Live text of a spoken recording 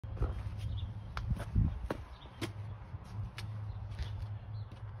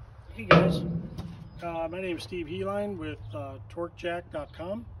Hey guys, my name is Steve Heline with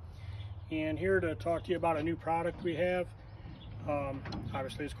torquejack.com, and here to talk to you about a new product we have.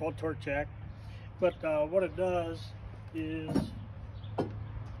 Obviously it's called Torque Jack, but what it does is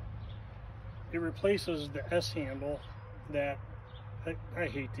it replaces the S handle that I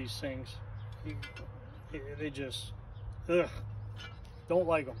hate these things. They just don't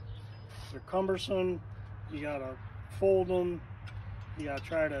like them. They're cumbersome. You gotta fold them. You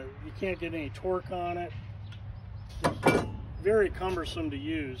can't get any torque on it. It's very cumbersome to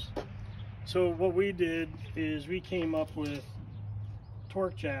use. So what we did is we came up with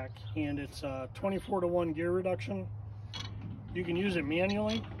Torque Jack, and it's a 24-to-1 gear reduction. You can use it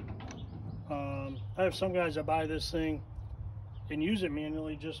manually. I have some guys that buy this thing and use it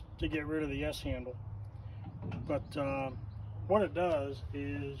manually just to get rid of the S handle. But what it does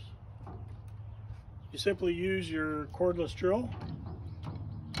is you simply use your cordless drill,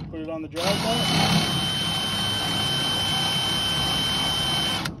 put it on the drive bar.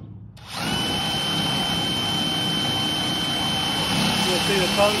 You'll see the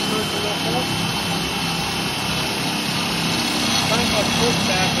tongue starts a little full. Not much push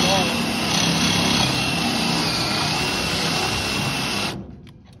back at all.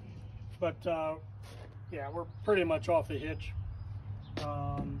 But yeah, we're pretty much off the hitch.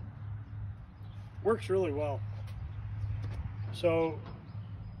 Works really well. So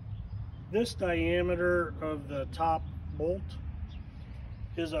this diameter of the top bolt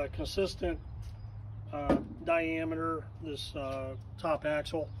is a consistent diameter, this top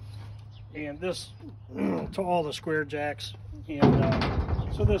axle, and this to all the square jacks,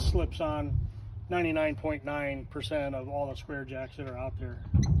 and so this slips on 99.9% of all the square jacks that are out there.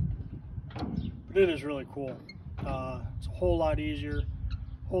 But it is really cool. It's a whole lot easier,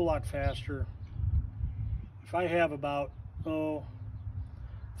 a whole lot faster. If I have about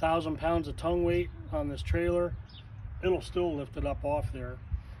 1,000 pounds of tongue weight on this trailer, it'll still lift it up off there.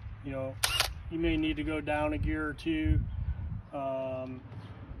 You know, you may need to go down a gear or two,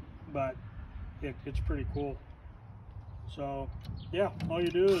 but it's pretty cool. So yeah, all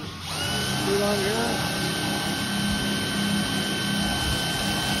you do is put it on here.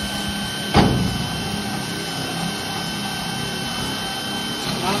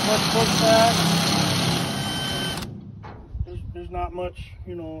 Not much pushback. There's not much,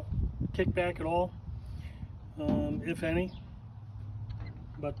 you know, kickback at all, if any.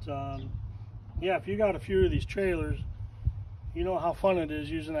 But yeah, if you got a few of these trailers, you know how fun it is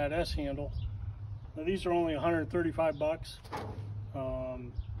using that S handle. Now, these are only 135 bucks. Oh,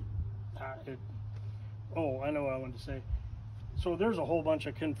 I know what I wanted to say. So there's a whole bunch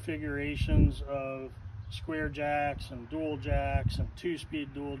of configurations of square jacks and dual jacks and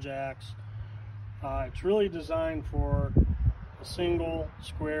 2-speed dual jacks. It's really designed for a single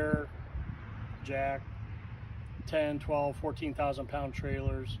square jack, 10, 12, 14,000 pound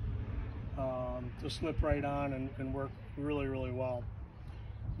trailers, to slip right on and work really, really well.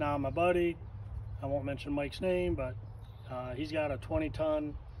 Now my buddy, I won't mention Mike's name, but he's got a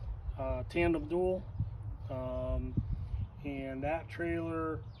 20-ton tandem dual, and that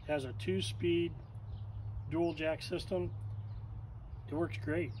trailer has a 2-speed dual jack system. It works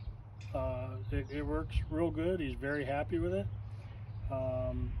great. It works real good. He's very happy with it.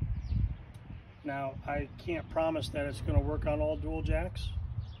 Now I can't promise that it's going to work on all dual jacks,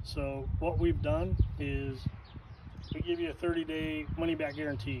 so what we've done is we give you a 30-day money-back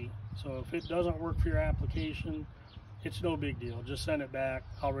guarantee. So if it doesn't work for your application, it's no big deal. Just send it back.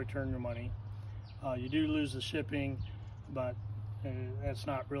 I'll return your money. You do lose the shipping, but that's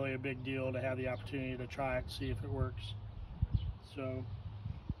not really a big deal to have the opportunity to try it, see if it works. So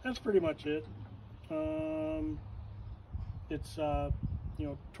that's pretty much it. It's you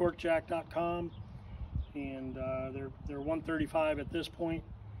know, torquejack.com, and they're $135 at this point.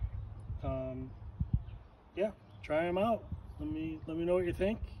 Yeah, try them out. Let me know what you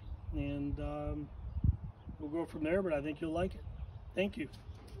think, and we'll go from there. But I think you'll like it. Thank you.